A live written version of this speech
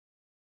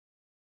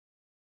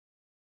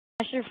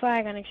Your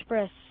flag on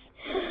Express.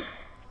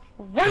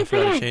 I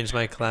forgot to change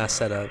my class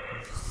setup.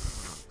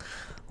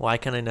 Why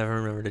can I never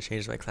remember to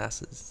change my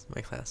class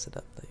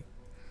setup? Like,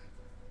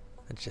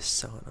 it's just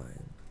so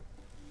annoying.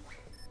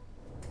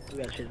 We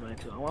gotta change mine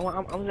too.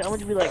 I'm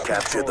gonna be like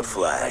capture the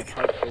flag.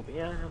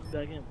 Yeah, I'm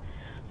back in.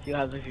 See what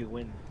happens if you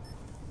win.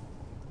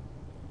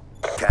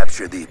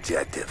 Capture the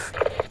objective.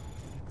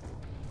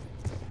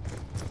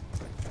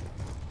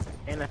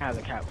 And I have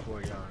the cap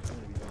for y'all. I'm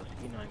gonna be the most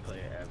E9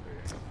 player ever.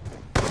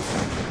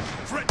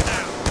 Threat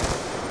down.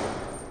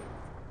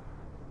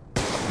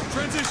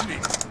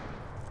 Transitioning.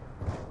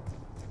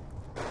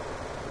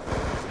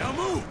 Now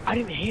move. I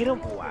didn't hit him.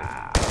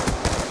 Wow.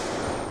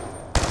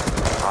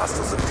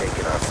 Hostiles have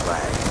taken our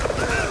flag.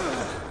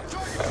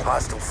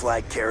 Hostile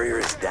flag carrier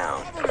is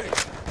down.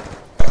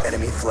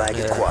 Enemy flag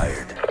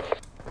acquired.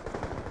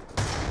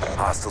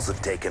 Hostiles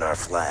have taken our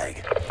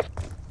flag.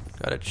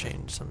 Gotta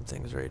change some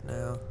things right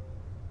now.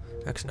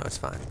 Actually, no, it's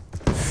fine.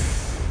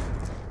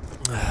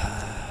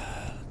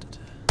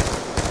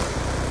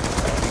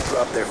 We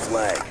dropped their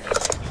flag.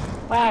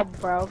 Wow,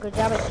 bro. Good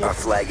job at Our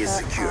flag is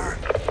secure.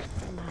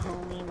 My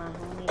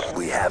homie.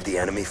 We have the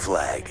enemy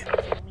flag.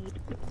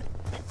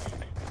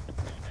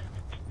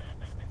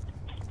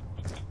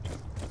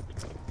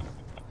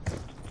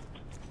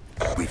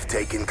 We've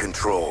taken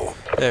control.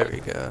 There we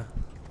go.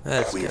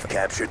 We've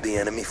captured the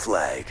enemy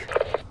flag.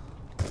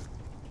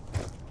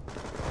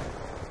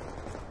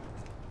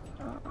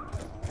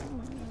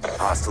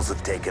 Hostiles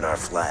have taken our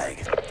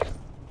flag.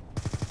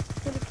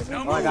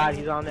 Oh my god,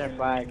 he's on their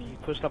flag. He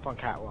pushed up on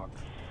catwalk.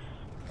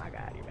 My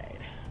god, you made.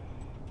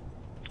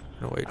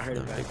 No, wait for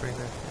them to bring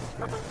their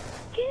flag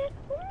here.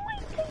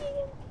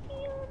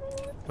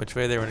 Which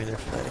way are they running their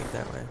flag?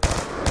 That way.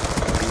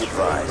 Be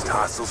advised,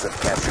 hostiles have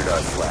captured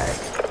our flag.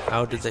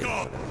 How did they?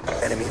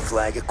 Enemy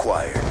flag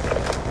acquired.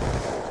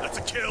 That's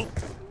a kill.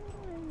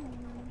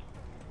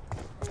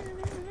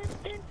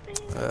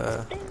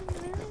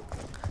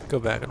 Go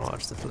back and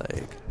watch the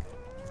flag.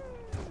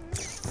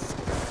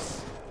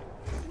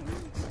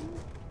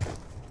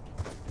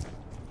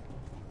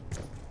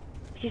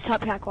 He's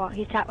top catwalk.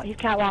 He's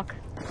catwalk.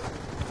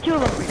 Two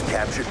of them. We've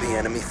captured the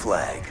enemy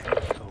flag.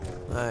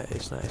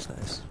 Nice.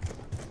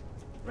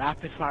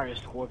 Rapid fire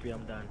Scorpion,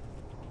 I'm done.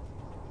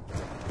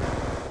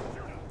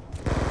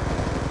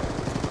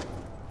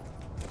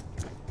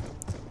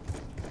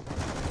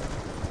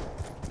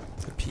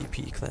 The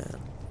PP clan.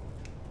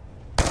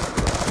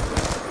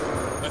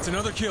 That's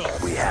another kill.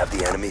 We have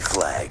the enemy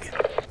flag.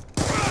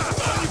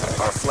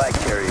 Our flag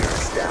carrier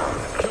is down.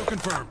 Kill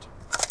confirmed.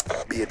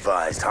 Be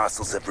advised,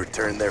 hostiles have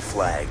returned their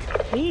flag.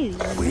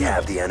 We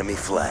have the enemy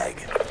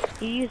flag.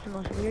 He used the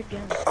most weird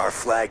gun. Our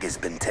flag has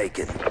been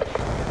taken. They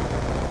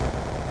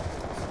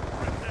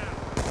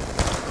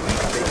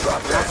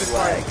dropped their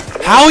flag.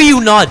 How are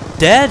you not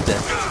dead?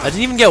 I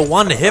didn't even get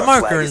one hit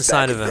marker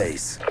inside of him.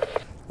 Base.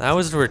 That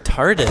was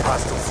retarded.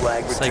 Hostile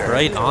flag It's like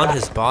returned. right on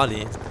his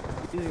body.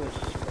 Using a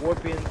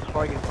Scorpion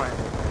target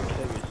finder.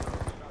 Kill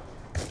yourself.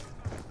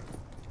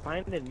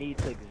 Find the need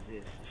to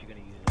exist if you're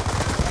gonna use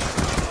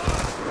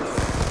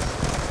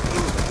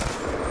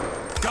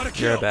it. Got a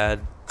kill. You're bad.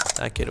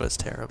 That kid was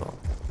terrible.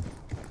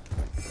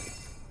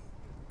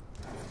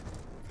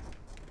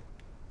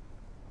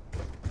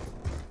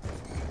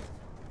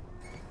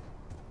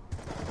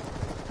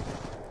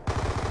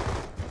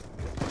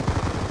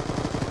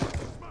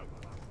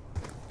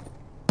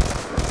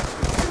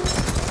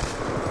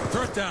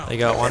 Down. They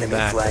got one Enemy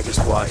back. flag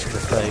Just watched the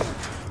flag.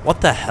 What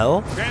the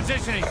hell?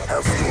 Transitioning.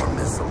 Hellstorm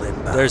missile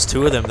inbound. There's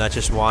two of them that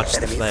just watched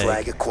the Enemy flag.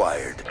 flag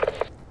acquired.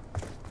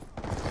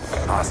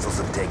 Hostiles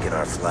have taken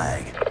our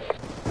flag.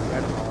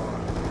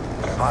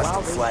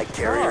 Hostile flag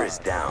carrier is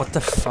down. What the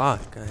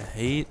fuck? I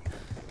hate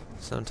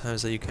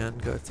sometimes that you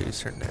can't go through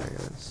certain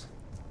areas.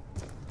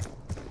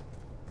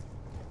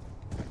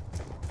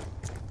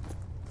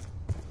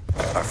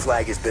 Our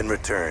flag has been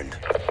returned.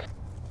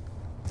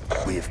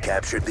 We have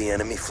captured the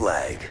enemy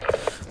flag.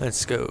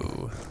 Let's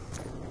go.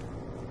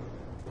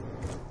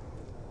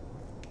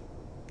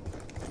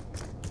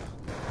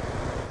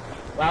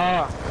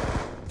 Wow.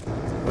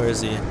 Where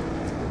is he?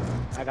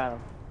 I got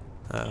him.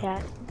 Oh.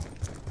 Cat.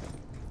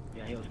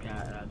 Yeah, he was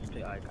cat. And I just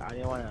like I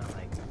didn't wanna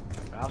like.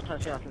 I was trying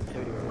to see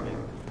sensitivity real quick.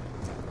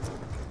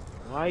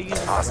 Why are you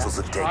using Hostiles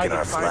have taken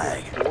our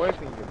flag.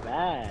 Scorpion, you're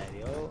bad,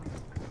 yo.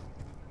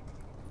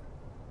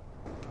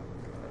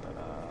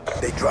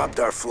 They dropped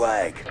our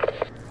flag.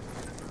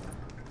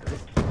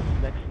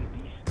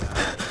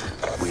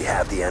 We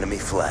have the enemy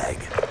flag.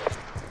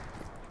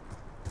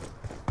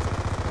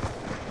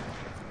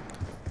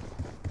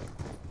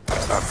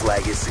 Our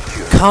flag is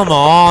secure. Come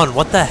on!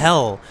 What the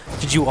hell?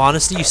 Did you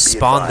honestly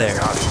spawn there?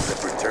 Hostiles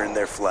have returned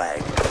their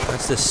flag.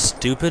 That's the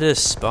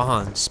stupidest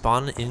spawn.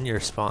 Spawn in your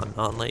spawn,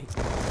 not like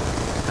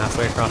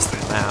halfway across the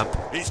map.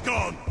 He's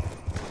gone.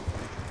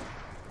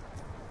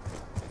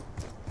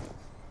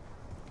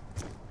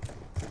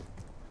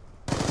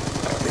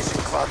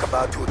 Mission clock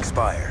about to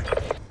expire.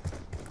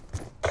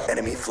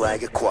 Enemy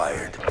flag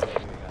acquired.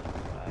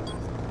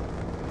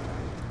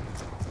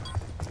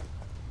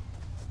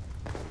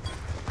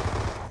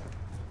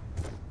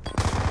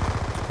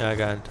 Yeah, I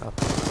got on top.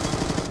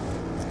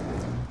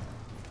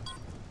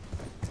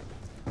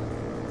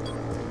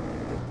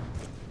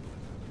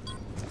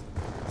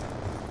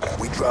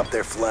 We dropped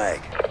their flag.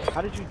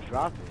 How did you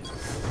drop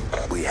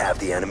it? We have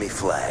the enemy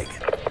flag.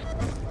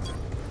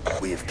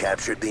 We have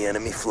captured the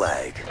enemy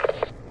flag.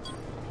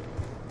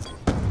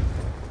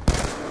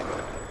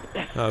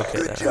 Okay,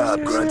 Good that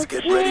job, Grunts.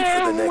 Get ready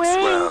for the next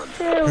round.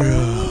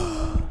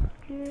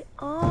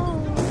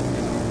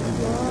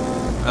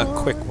 a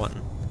quick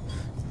one.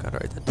 Gotta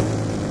write that down.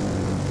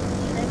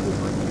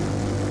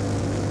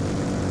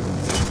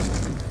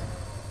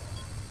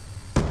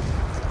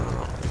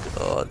 Oh my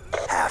god.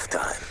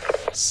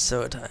 Halftime.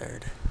 So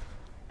tired.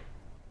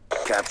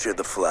 Capture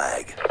the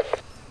flag.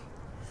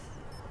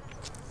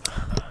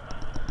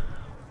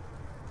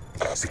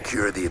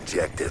 Secure the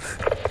objective.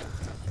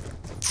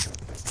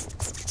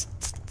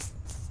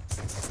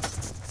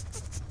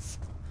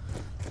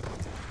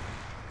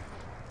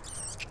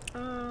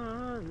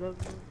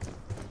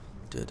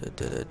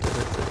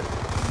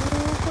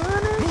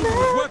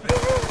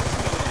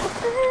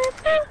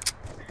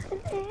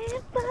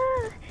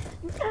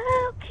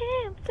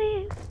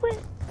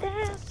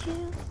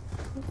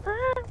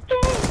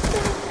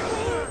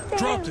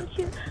 Dropped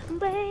him.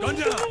 Gun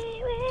down.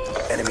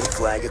 Enemy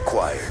flag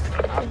acquired.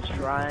 I'm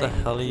trying. What the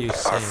hell are you Our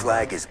saying?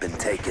 flag has been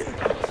taken.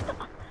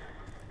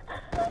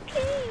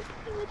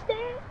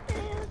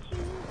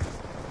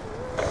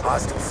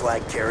 Hostile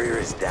flag carrier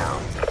is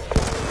down.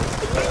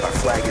 Our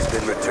flag has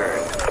been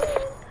returned.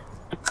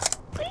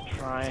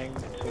 Trying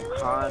to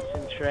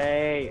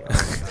concentrate. Oh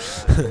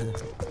my God.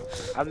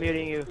 I'm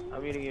muting you.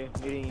 I'm muting you.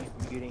 Muting.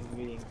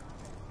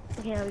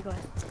 Okay, now we go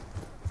ahead.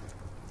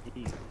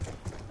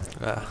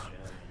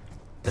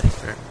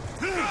 Different.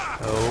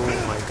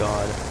 Oh my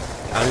god.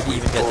 How did he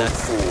even get Pull that?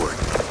 forward.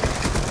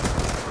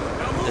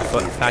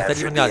 The fact that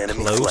he even got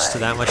close to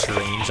that much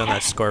range on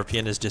that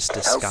scorpion is just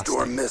Hellstorm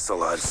disgusting.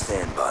 missile on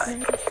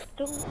standby.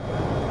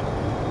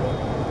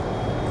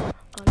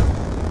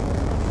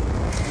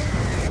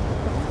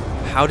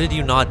 How did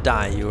you not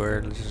die? You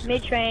were just...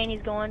 Mid train,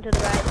 he's going to the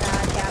right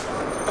side, cap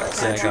on. I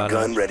Sentry got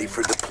gun it. ready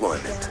for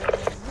deployment.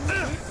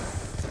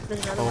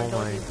 There's another Oh one my.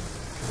 going to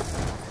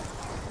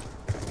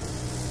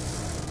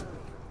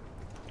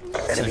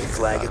Enemy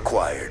flag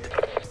acquired.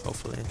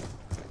 Hopefully.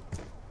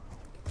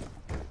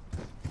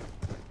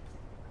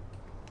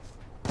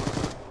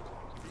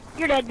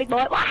 You're dead, big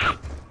boy. What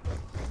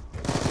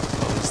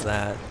was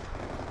that?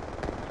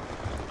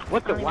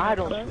 What the? I don't Why even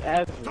don't know. you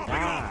ever die,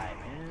 man?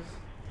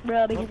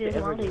 Bro, because he What's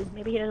doesn't the want to. ever-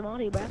 Maybe he doesn't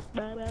want to, bro.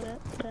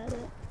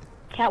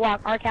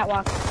 Catwalk, our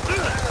catwalk.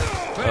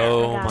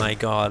 Oh God. my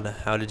god.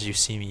 How did you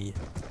see me?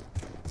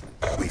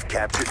 We've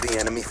captured the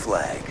enemy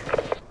flag.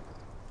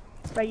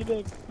 Bro, you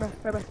did. Bro,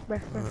 you did.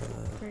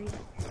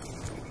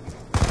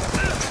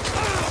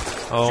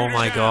 Oh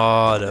my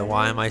god.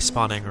 Why am I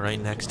spawning right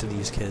next to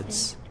these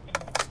kids?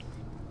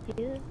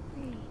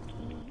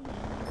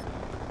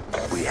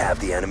 We have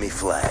the enemy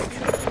flag.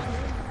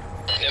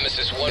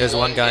 There's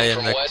one guy in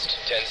the west,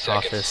 10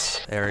 seconds.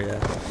 office area.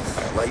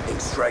 Lightning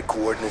strike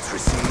coordinates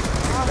received.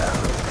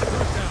 Inbound.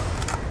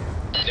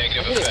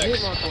 Negative Hit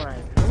effects. mark where I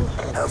am.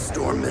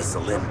 Hellstorm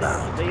missile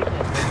inbound.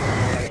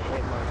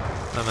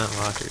 I meant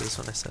lockers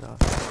when I said off.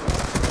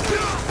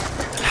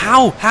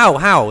 How?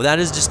 That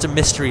is just a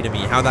mystery to me.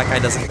 How that guy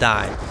doesn't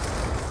die.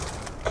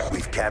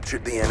 We've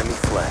captured the enemy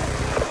flag.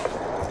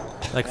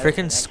 Like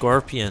freaking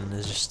Scorpion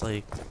is just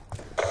like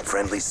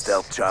Friendly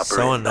stealth chopper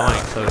so inbound.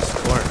 annoying close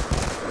quarter.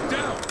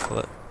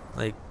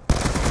 Like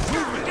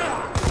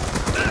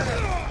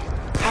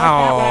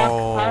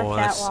how?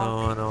 That's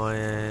so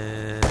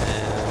annoying.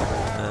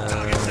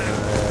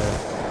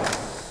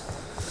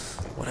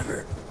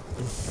 Whatever.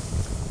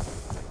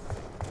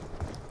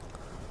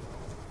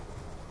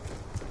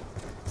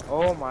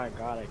 Oh my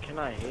god, I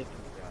cannot hit these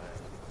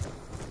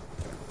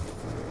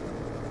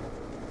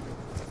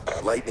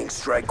guys. Lightning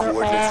strike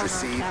coordinates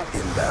received.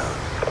 Inbound.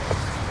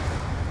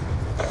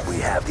 We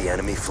have the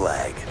enemy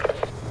flag.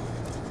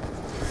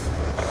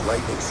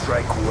 Lightning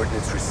strike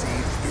coordinates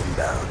received.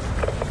 Inbound.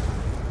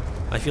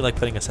 I feel like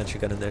putting a sentry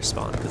gun in their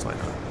spawn because why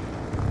not?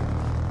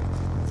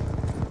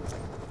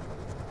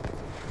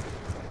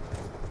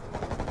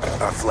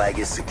 Our flag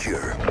is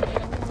secure.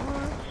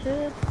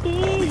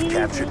 We've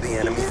captured the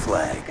enemy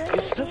flag.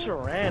 It's such a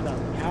random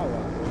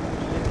catwalk.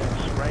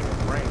 Spraying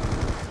a brain.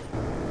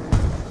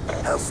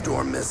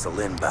 Hellstorm missile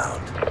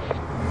inbound.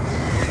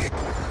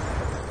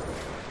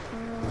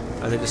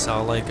 Are they just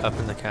all like up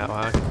in the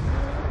catwalk?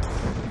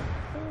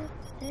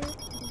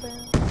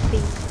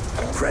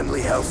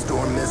 Friendly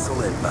Hellstorm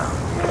missile inbound.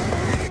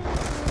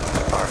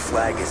 Our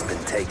flag has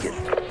been taken.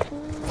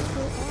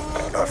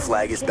 Our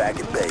flag is back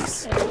at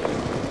base.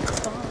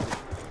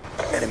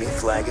 Enemy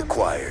flag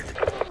acquired.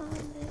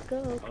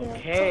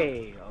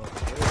 Okay.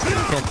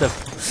 Get the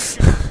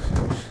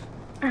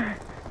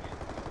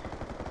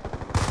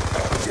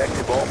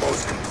Objective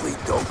almost complete.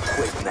 Don't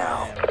quit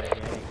now.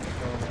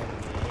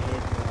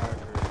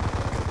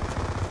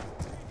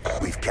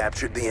 We've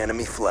captured the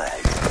enemy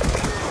flag.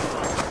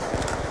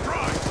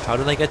 How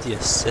did I get the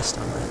assist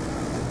on that?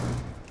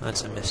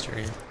 That's a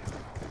mystery.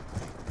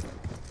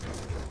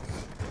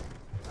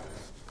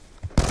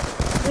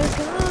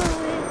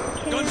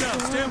 Gun down,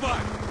 stand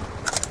by.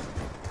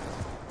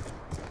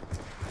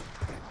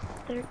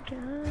 They're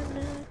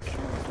gonna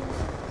come.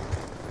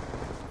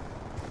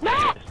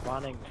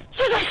 Spawning.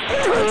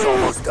 Time's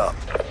almost up.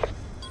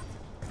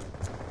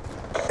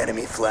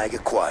 Enemy flag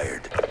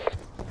acquired.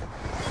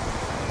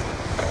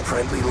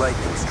 Friendly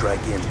lightning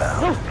strike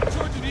inbound.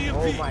 Charging EMP.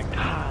 Oh my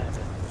god.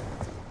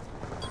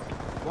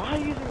 Why are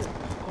you using this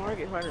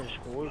target trying to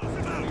score?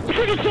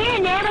 Because you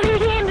can, man. You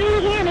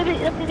can. If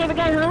you never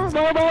got home,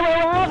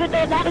 if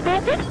they're not a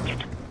good thing.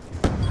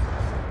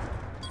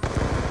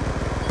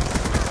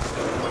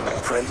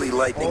 Friendly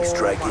lightning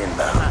strike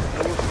inbound.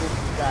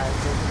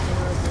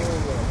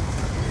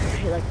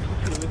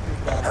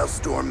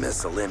 Hellstorm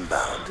missile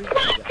inbound.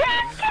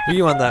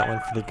 We won that one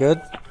pretty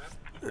good.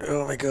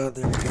 Oh my god,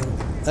 there we go.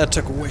 That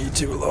took way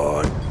too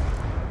long.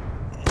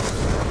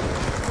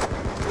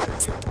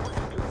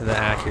 The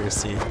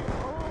accuracy.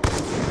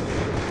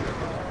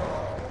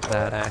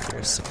 That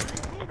accuracy.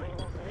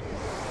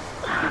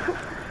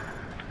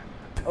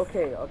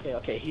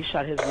 Okay. He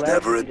shot his left.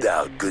 Never a he just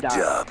doubt. Good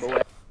died.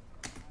 job.